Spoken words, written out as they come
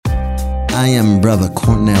I am Brother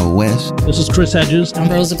Cornell West. This is Chris Hedges. I'm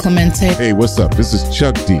Rosa Clemente. Hey, what's up? This is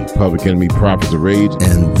Chuck D, Public Enemy, Prophets of Rage.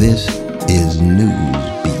 And this is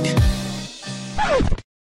Newsbeat.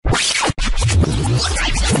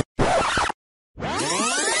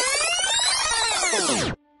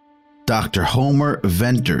 Dr. Homer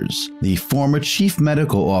Venters, the former chief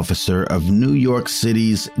medical officer of New York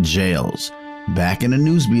City's jails, back in a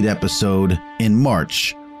Newsbeat episode in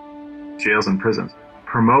March. Jails and prisons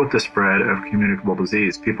promote the spread of communicable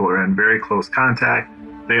disease. People are in very close contact.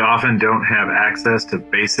 They often don't have access to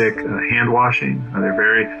basic hand washing.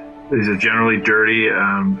 These are generally dirty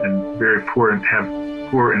and very poor and have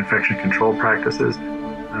poor infection control practices.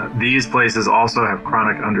 These places also have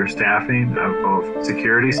chronic understaffing of both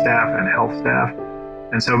security staff and health staff.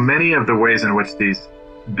 And so many of the ways in which these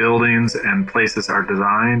buildings and places are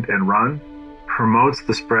designed and run promotes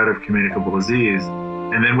the spread of communicable disease.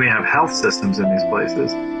 And then we have health systems in these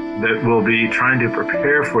places that will be trying to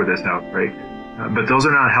prepare for this outbreak. But those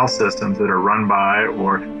are not health systems that are run by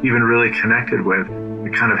or even really connected with the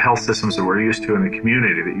kind of health systems that we're used to in the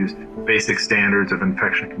community that use basic standards of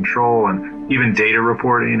infection control and even data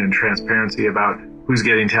reporting and transparency about who's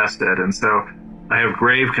getting tested. And so I have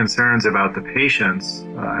grave concerns about the patients,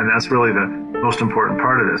 and that's really the most important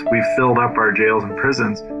part of this. We've filled up our jails and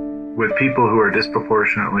prisons with people who are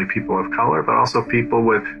disproportionately people of color, but also people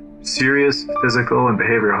with serious physical and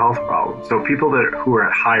behavioral health problems. So people who are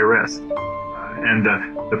at high risk. And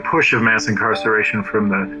the push of mass incarceration from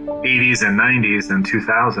the 80s and 90s and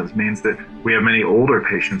 2000s means that we have many older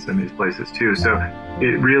patients in these places too. So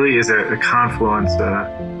it really is a confluence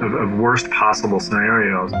of worst possible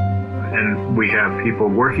scenarios. And we have people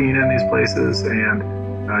working in these places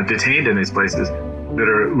and detained in these places that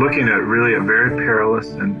are looking at really a very perilous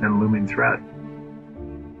and looming threat.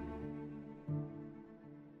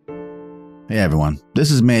 Hey everyone, this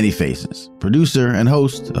is Manny Faces, producer and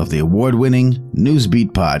host of the award-winning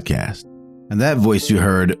Newsbeat podcast. And that voice you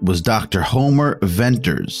heard was Dr. Homer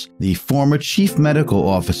Venters, the former chief medical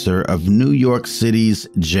officer of New York City's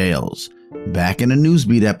jails, back in a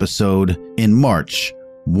Newsbeat episode in March,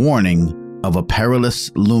 warning of a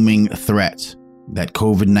perilous looming threat that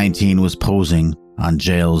COVID-19 was posing on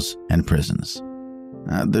jails and prisons.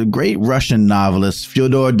 The great Russian novelist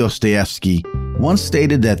Fyodor Dostoevsky once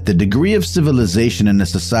stated that the degree of civilization in a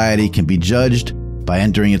society can be judged by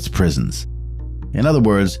entering its prisons. In other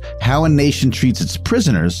words, how a nation treats its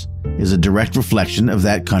prisoners is a direct reflection of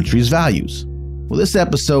that country's values. Well, this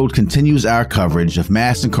episode continues our coverage of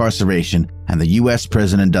mass incarceration and the U.S.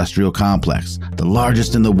 prison industrial complex, the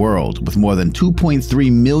largest in the world, with more than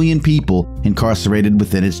 2.3 million people incarcerated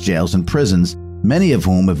within its jails and prisons, many of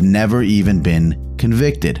whom have never even been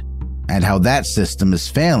convicted, and how that system is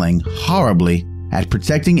failing horribly at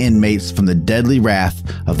protecting inmates from the deadly wrath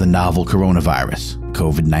of the novel coronavirus,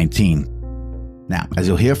 COVID-19. Now, as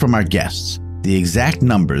you'll hear from our guests, the exact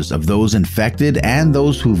numbers of those infected and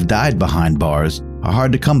those who've died behind bars are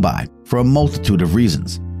hard to come by for a multitude of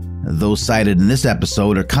reasons. Those cited in this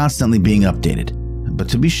episode are constantly being updated. But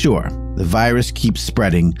to be sure, the virus keeps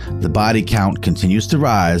spreading, the body count continues to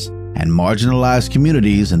rise, and marginalized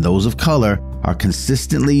communities and those of color are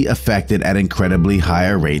consistently affected at incredibly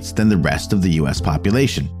higher rates than the rest of the U.S.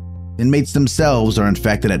 population. Inmates themselves are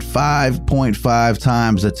infected at 5.5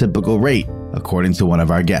 times the typical rate, according to one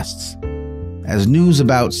of our guests. As news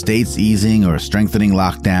about states easing or strengthening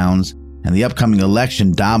lockdowns and the upcoming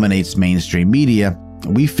election dominates mainstream media,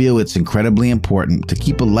 we feel it's incredibly important to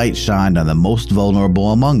keep a light shined on the most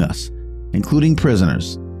vulnerable among us, including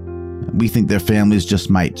prisoners. We think their families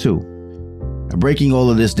just might too. Breaking all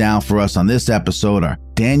of this down for us on this episode are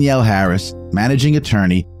Danielle Harris, managing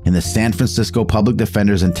attorney in the San Francisco Public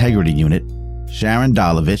Defender's Integrity Unit, Sharon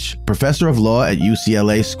Dolovich, professor of law at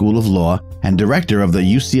UCLA School of Law and director of the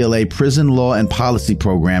UCLA Prison Law and Policy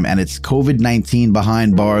Program and its COVID-19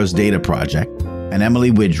 Behind Bars Data Project, and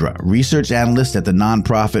Emily Widra, research analyst at the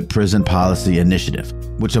nonprofit Prison Policy Initiative,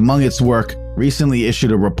 which among its work recently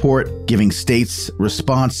issued a report giving states'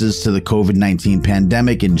 responses to the COVID-19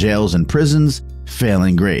 pandemic in jails and prisons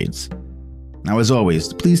failing grades. Now, as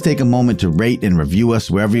always, please take a moment to rate and review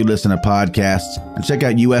us wherever you listen to podcasts, and check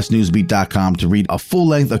out usnewsbeat.com to read a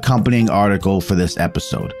full-length accompanying article for this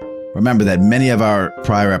episode. Remember that many of our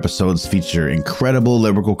prior episodes feature incredible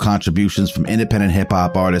lyrical contributions from independent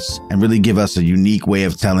hip-hop artists and really give us a unique way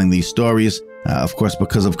of telling these stories. Of course,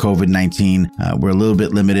 because of COVID-19, we're a little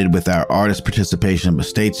bit limited with our artist participation, but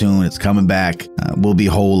stay tuned. It's coming back. We'll be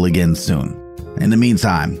whole again soon. In the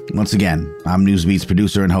meantime, once again, I'm Newsbeat's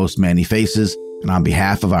producer and host, Manny Faces, and on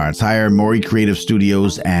behalf of our entire Maury Creative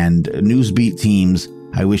Studios and Newsbeat teams,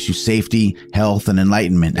 I wish you safety, health, and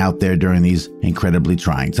enlightenment out there during these incredibly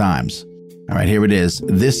trying times. All right, here it is.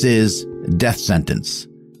 This is Death Sentence.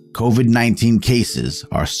 COVID-19 cases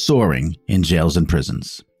are soaring in jails and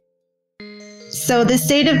prisons. So the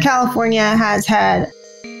state of California has had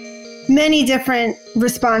many different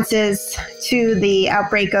responses to the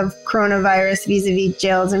outbreak of coronavirus vis-a-vis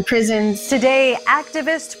jails and prisons. Today,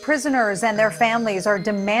 activist prisoners and their families are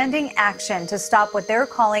demanding action to stop what they're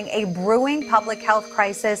calling a brewing public health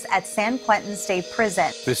crisis at San Quentin State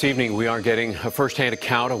Prison. This evening, we are getting a firsthand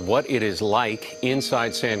account of what it is like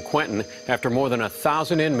inside San Quentin after more than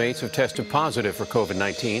 1,000 inmates have tested positive for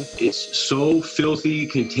COVID-19. It's so filthy,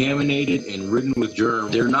 contaminated, and ridden with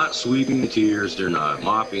germs. They're not sweeping the tiers. They're not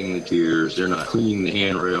mopping the tiers. They're not cleaning the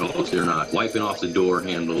handrails. They're not wiping off the door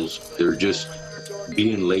handles. They're just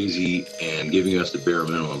being lazy and giving us the bare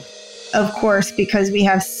minimum. Of course, because we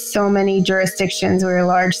have so many jurisdictions, we're a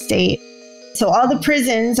large state. So all the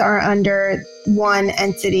prisons are under one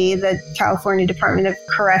entity, the California Department of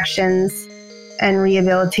Corrections and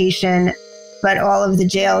Rehabilitation, but all of the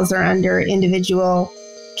jails are under individual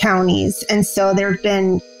counties. And so there have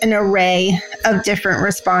been an array of different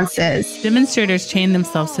responses. Demonstrators chained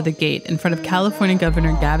themselves to the gate in front of California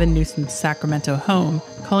Governor Gavin Newsom's Sacramento home,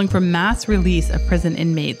 calling for mass release of prison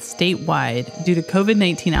inmates statewide due to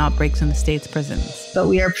COVID-19 outbreaks in the state's prisons. But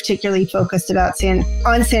we are particularly focused on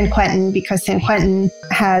San Quentin because San Quentin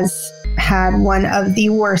has had one of the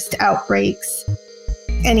worst outbreaks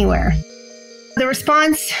anywhere. The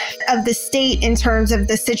response of the state in terms of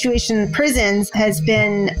the situation in prisons has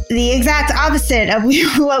been the exact opposite of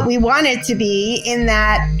what we want it to be, in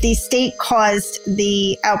that the state caused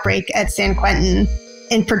the outbreak at San Quentin,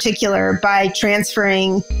 in particular by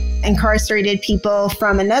transferring incarcerated people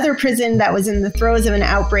from another prison that was in the throes of an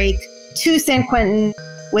outbreak to San Quentin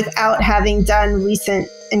without having done recent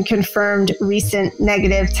and confirmed recent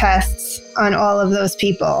negative tests on all of those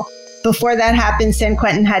people. Before that happened, San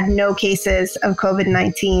Quentin had no cases of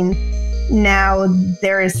COVID-19. Now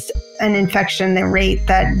there is an infection rate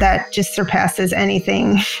that just surpasses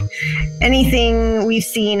anything we've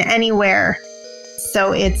seen anywhere.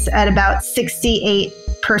 So it's at about 68%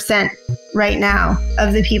 right now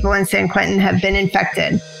of the people in San Quentin have been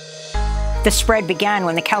infected. The spread began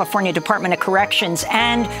when the California Department of Corrections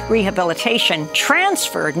and Rehabilitation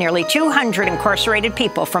transferred nearly 200 incarcerated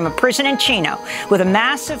people from a prison in Chino with a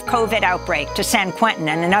massive COVID outbreak to San Quentin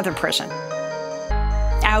and another prison.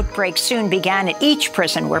 Outbreaks soon began at each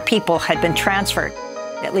prison where people had been transferred.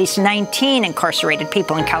 At least 19 incarcerated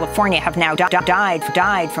people in California have now died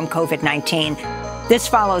from COVID-19. This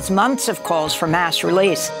follows months of calls for mass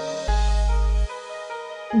release.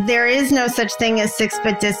 There is no such thing as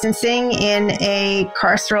 6-foot distancing in a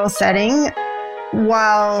carceral setting.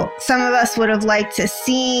 While some of us would have liked to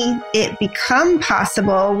see it become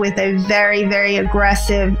possible with a very, very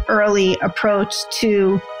aggressive early approach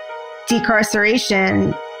to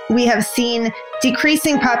decarceration, we have seen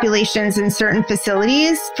decreasing populations in certain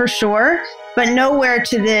facilities for sure, but nowhere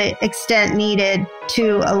to the extent needed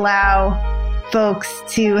to allow folks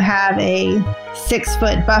to have a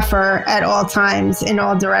 6-foot buffer at all times in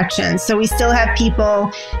all directions. So we still have people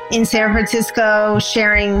in San Francisco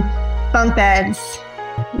sharing bunk beds,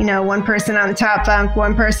 one person on the top bunk,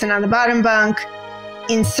 one person on the bottom bunk.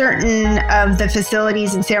 In certain of the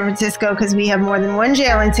facilities in San Francisco, because we have more than one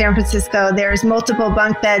jail in San Francisco, there's multiple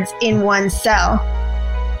bunk beds in one cell.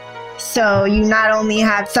 So you not only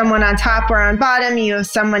have someone on top or on bottom, you have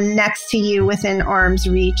someone next to you within arm's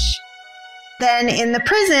reach. Then in the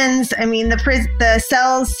prisons, the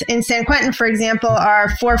cells in San Quentin, for example, are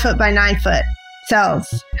 4-foot by 9-foot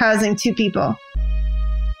cells housing 2 people.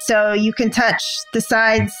 So you can touch the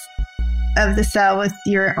sides of the cell with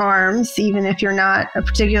your arms, even if you're not a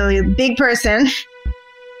particularly big person.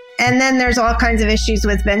 And then there's all kinds of issues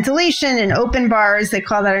with ventilation and open bars. They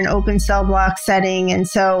call that an open cell block setting. And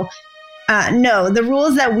so, no, the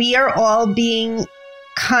rules that we are all being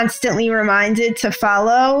constantly reminded to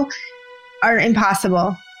follow are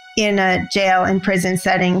impossible in a jail and prison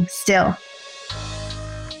setting still.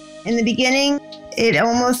 In the beginning, it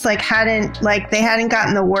almost they hadn't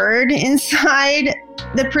gotten the word inside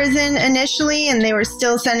the prison initially, and they were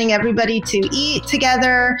still sending everybody to eat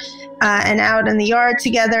together and out in the yard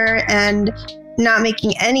together and not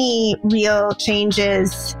making any real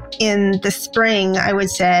changes in the spring, I would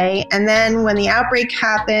say. And then when the outbreak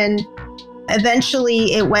happened,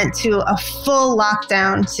 eventually it went to a full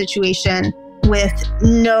lockdown situation with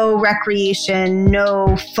no recreation,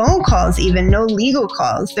 no phone calls, even no legal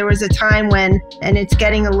calls. There was a time when, and it's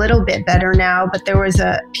getting a little bit better now, but there was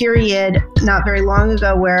a period not very long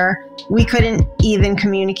ago where we couldn't even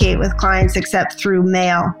communicate with clients except through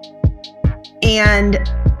mail. And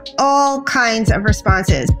all kinds of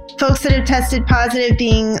responses. Folks that have tested positive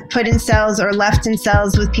being put in cells or left in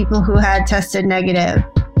cells with people who had tested negative.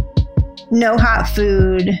 No hot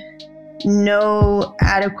food, no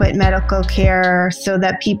adequate medical care, so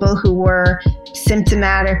that people who were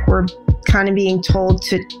symptomatic were kind of being told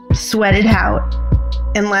to sweat it out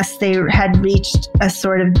unless they had reached a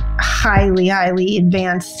sort of highly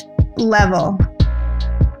advanced level.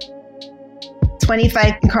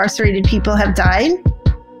 25 incarcerated people have died.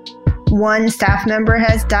 1 staff member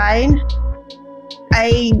has died.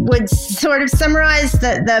 I would sort of summarize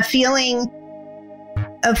the feeling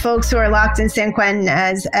of folks who are locked in San Quentin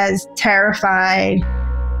as terrified.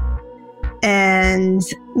 And,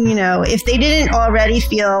 you know, if they didn't already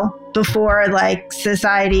feel before like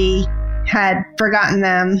society had forgotten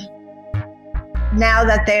them, now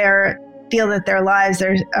that they feel that their lives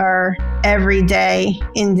are every day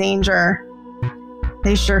in danger,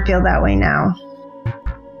 they sure feel that way now.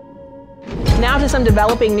 Now to some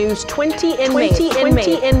developing news. 20 inmates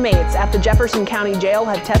at the Jefferson County Jail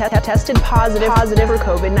have tested positive for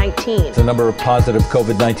COVID-19. The number of positive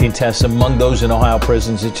COVID-19 tests among those in Ohio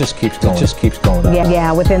prisons, it just keeps going up.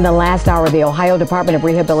 Yeah, within the last hour, the Ohio Department of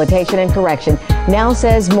Rehabilitation and Correction now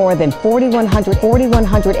says more than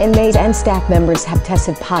 4,100 inmates and staff members have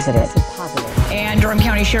tested positive. And Durham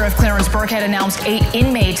County Sheriff Clarence Burkhead announced 8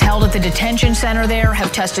 inmates held at the detention center there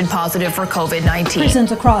have tested positive for COVID-19.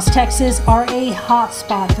 Prisons across Texas are a hot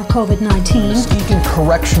spot for COVID-19. Muskegon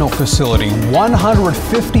Correctional Facility,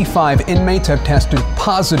 155 inmates have tested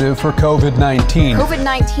positive for COVID-19.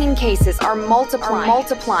 COVID-19 cases are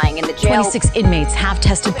multiplying in the jail. 26 inmates have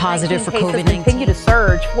tested positive for COVID-19. Continue to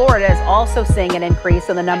surge. Florida is also seeing an increase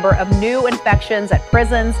in the number of new infections at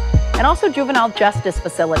prisons and also juvenile justice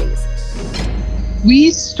facilities.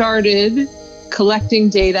 We started collecting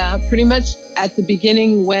data pretty much at the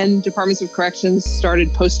beginning when Departments of Corrections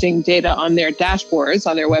started posting data on their dashboards,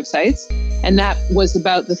 on their websites, and that was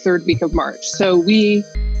about the 3rd week of March. So we,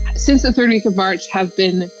 since the 3rd week of March, have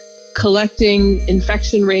been collecting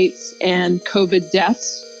infection rates and COVID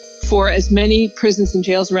deaths for as many prisons and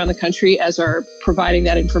jails around the country as are providing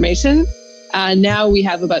that information. Now we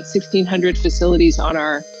have about 1,600 facilities on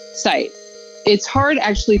our site. It's hard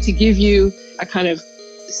actually to give you a kind of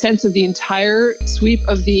sense of the entire sweep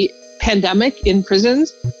of the pandemic in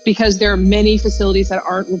prisons because there are many facilities that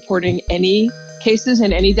aren't reporting any cases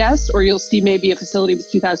and any deaths, or you'll see maybe a facility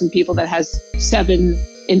with 2,000 people that has 7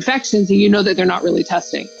 infections and you know that they're not really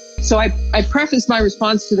testing. So I preface my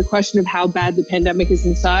response to the question of how bad the pandemic is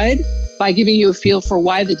inside by giving you a feel for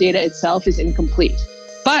why the data itself is incomplete.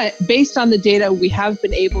 But based on the data, we have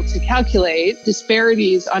been able to calculate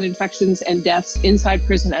disparities on infections and deaths inside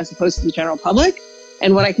prison as opposed to the general public.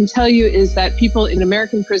 And what I can tell you is that people in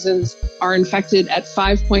American prisons are infected at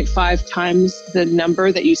 5.5 times the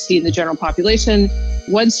number that you see in the general population.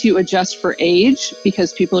 Once you adjust for age,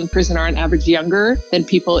 because people in prison are on average younger than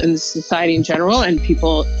people in the society in general, and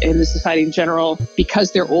people in the society in general,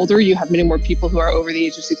 because they're older, you have many more people who are over the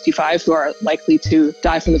age of 65 who are likely to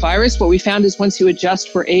die from the virus. What we found is once you adjust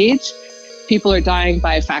for age, people are dying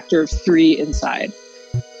by a factor of 3 inside.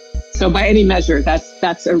 So by any measure,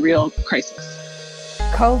 that's a real crisis.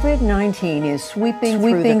 COVID-19 is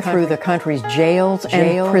sweeping through the country's jails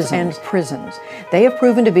and prisons. They have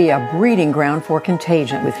proven to be a breeding ground for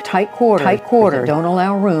contagion, with tight quarters that don't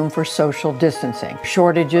allow room for social distancing,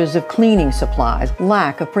 shortages of cleaning supplies,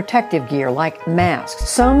 lack of protective gear like masks.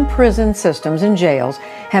 Some prison systems and jails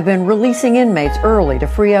have been releasing inmates early to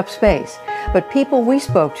free up space, but people we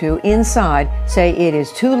spoke to inside say it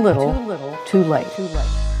is too little, too late.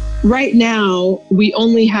 Right now, we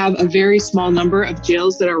only have a very small number of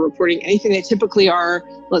jails that are reporting anything. They typically are,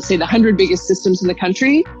 let's say, the 100 biggest systems in the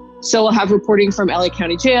country. So we'll have reporting from LA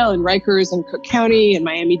County Jail and Rikers and Cook County and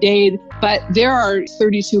Miami-Dade. But there are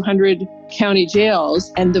 3,200 county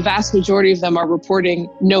jails, and the vast majority of them are reporting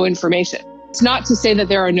no information. It's not to say that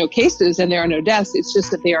there are no cases and there are no deaths. It's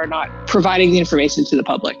just that they are not providing the information to the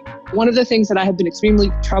public. One of the things that I have been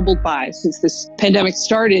extremely troubled by since this pandemic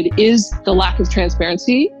started is the lack of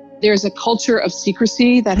transparency. There's a culture of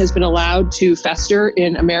secrecy that has been allowed to fester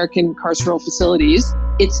in American carceral facilities.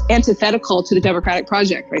 It's antithetical to the democratic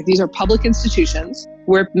project, right? These are public institutions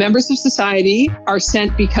where members of society are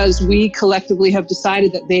sent because we collectively have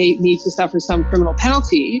decided that they need to suffer some criminal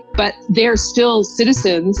penalty, but they're still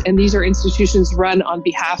citizens, and these are institutions run on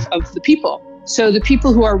behalf of the people. So the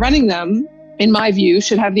people who are running them in my view,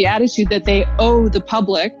 should have the attitude that they owe the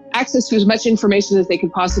public access to as much information as they can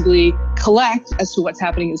possibly collect as to what's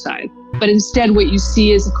happening inside. But instead, what you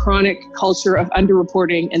see is a chronic culture of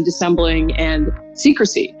underreporting and dissembling and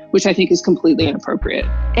secrecy, which I think is completely inappropriate.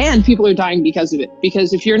 And people are dying because of it.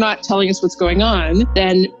 Because if you're not telling us what's going on,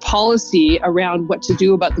 then policy around what to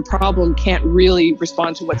do about the problem can't really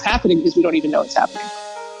respond to what's happening because we don't even know what's happening.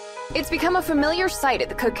 It's become a familiar sight at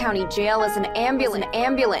the Cook County Jail as an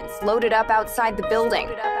ambulance loaded up outside the building.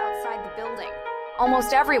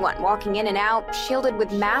 Almost everyone walking in and out shielded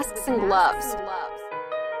with masks and gloves.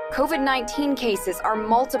 COVID-19 cases are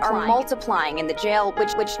multiplying in the jail,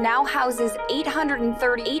 which now houses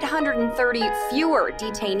 830 fewer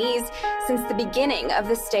detainees since the beginning of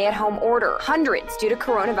the stay-at-home order, hundreds due to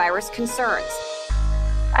coronavirus concerns.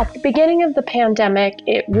 At the beginning of the pandemic,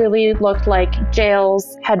 it really looked like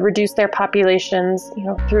jails had reduced their populations,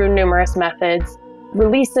 through numerous methods.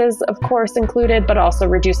 Releases, of course, included, but also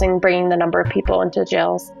bringing the number of people into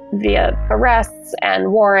jails via arrests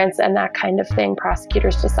and warrants and that kind of thing,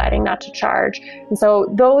 prosecutors deciding not to charge. And so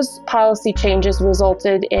those policy changes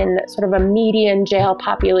resulted in sort of a median jail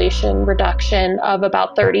population reduction of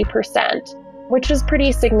about 30%, which is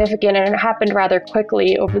pretty significant, and it happened rather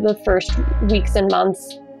quickly over the first weeks and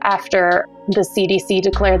months after the CDC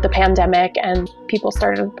declared the pandemic and people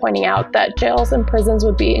started pointing out that jails and prisons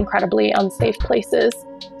would be incredibly unsafe places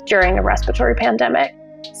during a respiratory pandemic.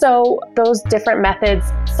 So those different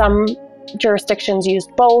methods, some jurisdictions used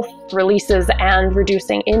both releases and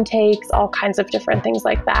reducing intakes, all kinds of different things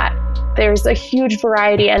like that. There's a huge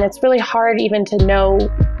variety, and it's really hard even to know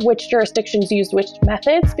which jurisdictions used which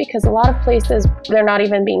methods, because a lot of places, they're not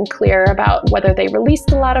even being clear about whether they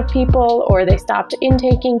released a lot of people or they stopped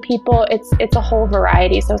intaking people. It's a whole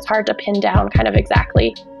variety, so it's hard to pin down kind of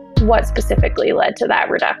exactly what specifically led to that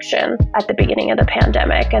reduction at the beginning of the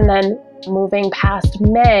pandemic. And then moving past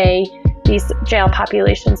May, these jail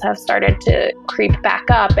populations have started to creep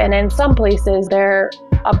back up, and in some places they're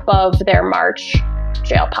above their March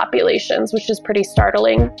jail populations, which is pretty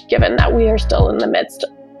startling given that we are still in the midst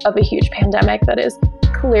of a huge pandemic that is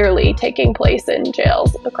clearly taking place in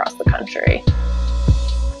jails across the country.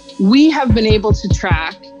 We have been able to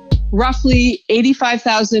track roughly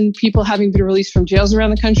 85,000 people having been released from jails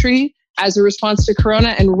around the country as a response to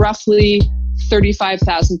corona, and roughly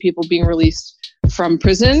 35,000 people being released from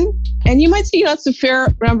prison. And you might say, that's a fair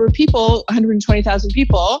number of people, 120,000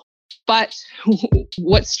 people. But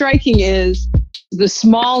what's striking is the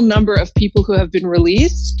small number of people who have been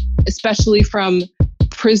released, especially from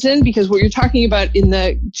prison, because what you're talking about in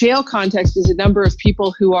the jail context is a number of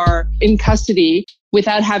people who are in custody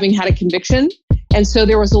without having had a conviction. And so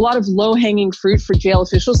there was a lot of low-hanging fruit for jail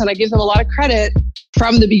officials, and I give them a lot of credit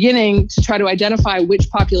from the beginning to try to identify which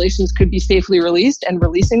populations could be safely released and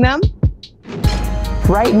releasing them.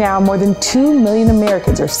 Right now, more than 2 million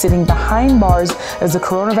Americans are sitting behind bars as the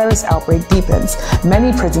coronavirus outbreak deepens.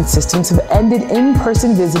 Many prison systems have ended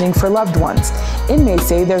in-person visiting for loved ones. Inmates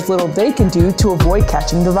say there's little they can do to avoid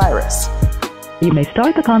catching the virus. You may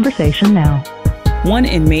start the conversation now. One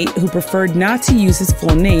inmate who preferred not to use his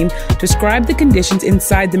full name described the conditions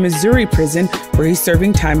inside the Missouri prison where he's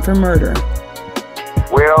serving time for murder.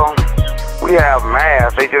 Well, we have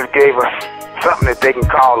masks. They just gave us something that they can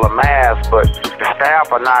call a mask, but the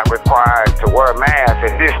staff are not required to wear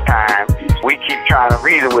masks at this time. We keep trying to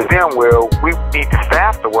reason with them where we need the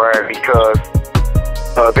staff to wear it because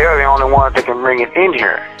they're the only ones that can bring it in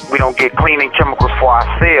here. We don't get cleaning chemicals for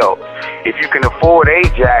ourselves. If you can afford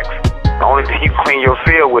Ajax, the only thing you clean your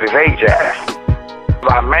cell with is Ajax.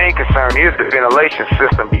 My main concern is the ventilation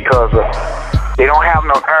system because they don't have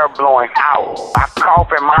no air blowing out. I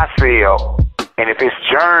cough in my cell, and if it's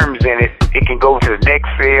germs in it, it can go to the next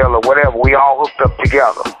cell or whatever. We all hooked up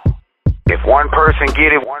together. If one person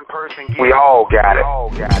get it, we all got it.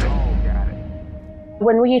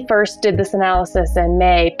 When we first did this analysis in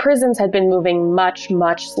May, prisons had been moving much,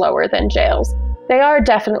 much slower than jails. They are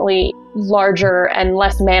definitely larger and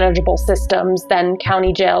less manageable systems than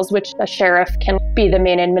county jails, which a sheriff can be the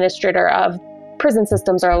main administrator of. Prison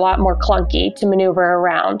systems are a lot more clunky to maneuver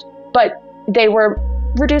around, but they were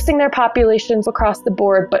reducing their populations across the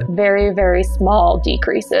board, but very, very small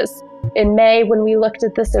decreases. In May, when we looked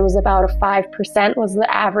at this, it was about a 5% was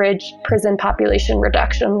the average prison population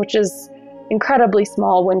reduction, which is incredibly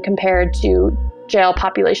small when compared to jail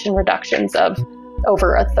population reductions of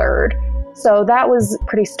over a third. So that was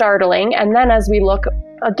pretty startling. And then as we look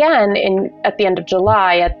again at the end of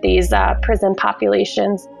July at these prison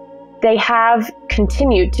populations, they have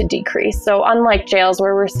continued to decrease. So unlike jails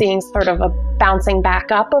where we're seeing sort of a bouncing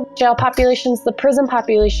back up of jail populations, the prison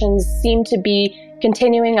populations seem to be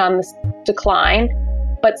continuing on this decline,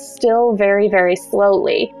 but still very, very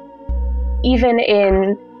slowly. Even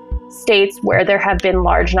in states where there have been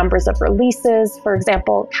large numbers of releases, for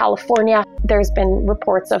example, California, there's been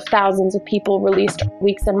reports of thousands of people released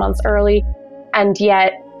weeks and months early. And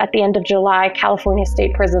yet, at the end of July, California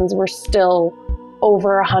state prisons were still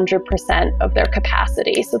over 100% of their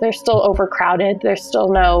capacity. So they're still overcrowded. There's still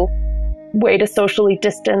no way to socially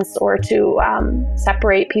distance or to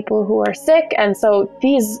separate people who are sick. And so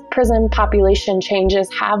these prison population changes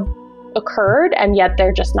have occurred, and yet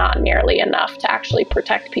they're just not nearly enough to actually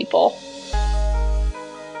protect people.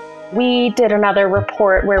 We did another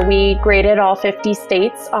report where we graded all 50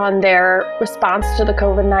 states on their response to the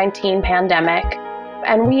COVID-19 pandemic.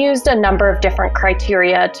 And we used a number of different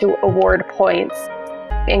criteria to award points,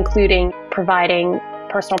 including providing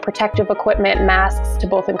personal protective equipment, masks to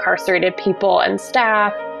both incarcerated people and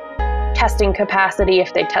staff, testing capacity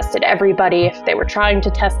if they tested everybody, if they were trying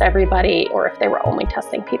to test everybody, or if they were only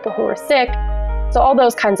testing people who were sick. So all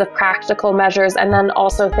those kinds of practical measures, and then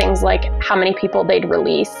also things like how many people they'd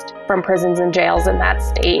released from prisons and jails in that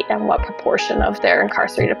state and what proportion of their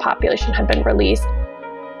incarcerated population had been released.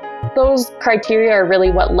 Those criteria are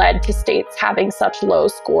really what led to states having such low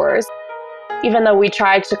scores. Even though we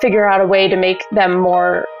tried to figure out a way to make them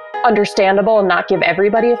more understandable and not give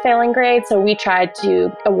everybody a failing grade. So we tried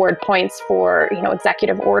to award points for,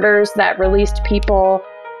 executive orders that released people,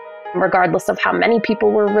 regardless of how many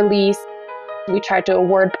people were released. We tried to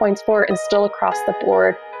award points for, and still across the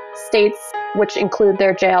board, states, which include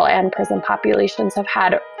their jail and prison populations, have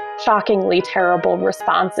had shockingly terrible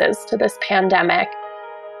responses to this pandemic,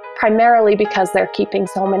 primarily because they're keeping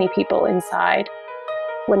so many people inside,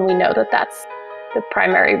 when we know that that's the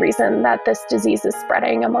primary reason that this disease is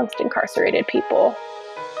spreading amongst incarcerated people.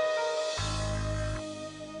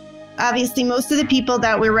 Obviously, most of the people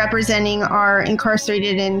that we're representing are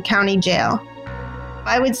incarcerated in county jail.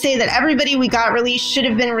 I would say that everybody we got released should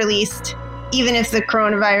have been released, even if the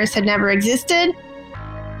coronavirus had never existed.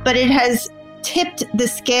 But it has tipped the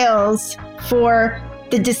scales for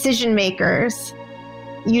the decision makers,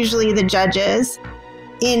 usually the judges,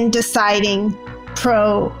 in deciding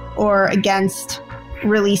pro or against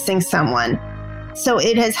releasing someone. So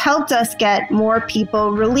it has helped us get more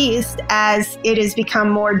people released as it has become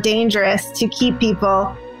more dangerous to keep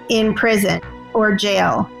people in prison or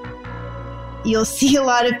jail. You'll see a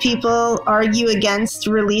lot of people argue against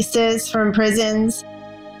releases from prisons,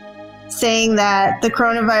 saying that the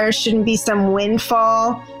coronavirus shouldn't be some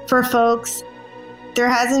windfall for folks. There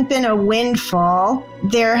hasn't been a windfall.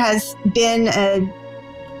 There has been an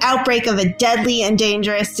outbreak of a deadly and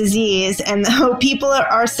dangerous disease. And though people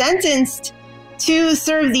are sentenced to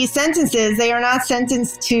serve these sentences, they are not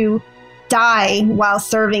sentenced to die while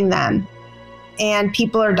serving them. And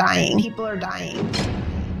people are dying. People are dying.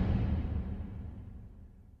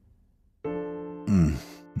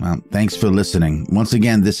 Well, thanks for listening. Once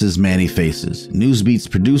again, this is Manny Faces, Newsbeat's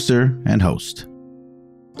producer and host.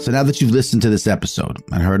 So now that you've listened to this episode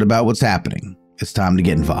and heard about what's happening, it's time to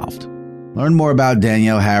get involved. Learn more about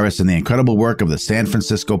Danielle Harris and the incredible work of the San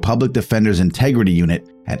Francisco Public Defender's Integrity Unit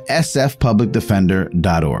at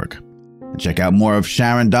sfpublicdefender.org. And check out more of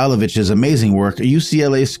Sharon Dolovich's amazing work at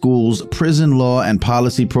UCLA School's Prison Law and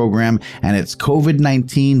Policy Program and its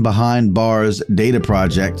COVID-19 Behind Bars data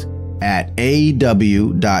project at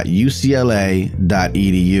aw.ucla.edu.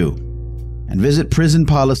 And visit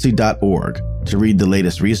prisonpolicy.org to read the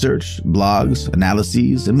latest research, blogs,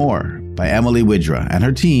 analyses, and more by Emily Widra and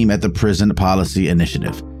her team at the Prison Policy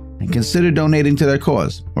Initiative. And consider donating to their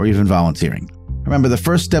cause or even volunteering. Remember, the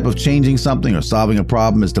first step of changing something or solving a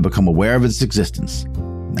problem is to become aware of its existence.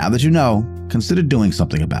 Now that you know, consider doing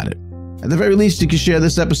something about it. At the very least, you can share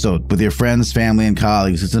this episode with your friends, family, and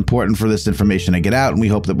colleagues. It's important for this information to get out, and we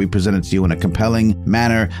hope that we present it to you in a compelling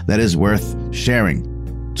manner that is worth sharing.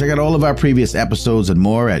 Check out all of our previous episodes and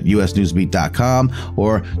more at usnewsbeat.com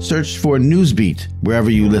or search for Newsbeat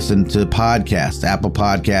wherever you listen to podcasts, Apple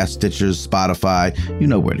Podcasts, Stitchers, Spotify, you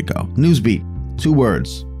know where to go. Newsbeat, 2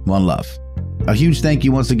 words, 1 love. A huge thank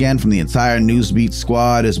you once again from the entire Newsbeat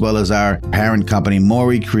squad, as well as our parent company,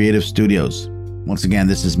 Maury Creative Studios. Once again,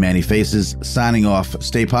 this is Manny Faces signing off.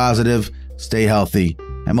 Stay positive, stay healthy,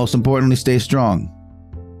 and most importantly, stay strong.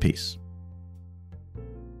 Peace.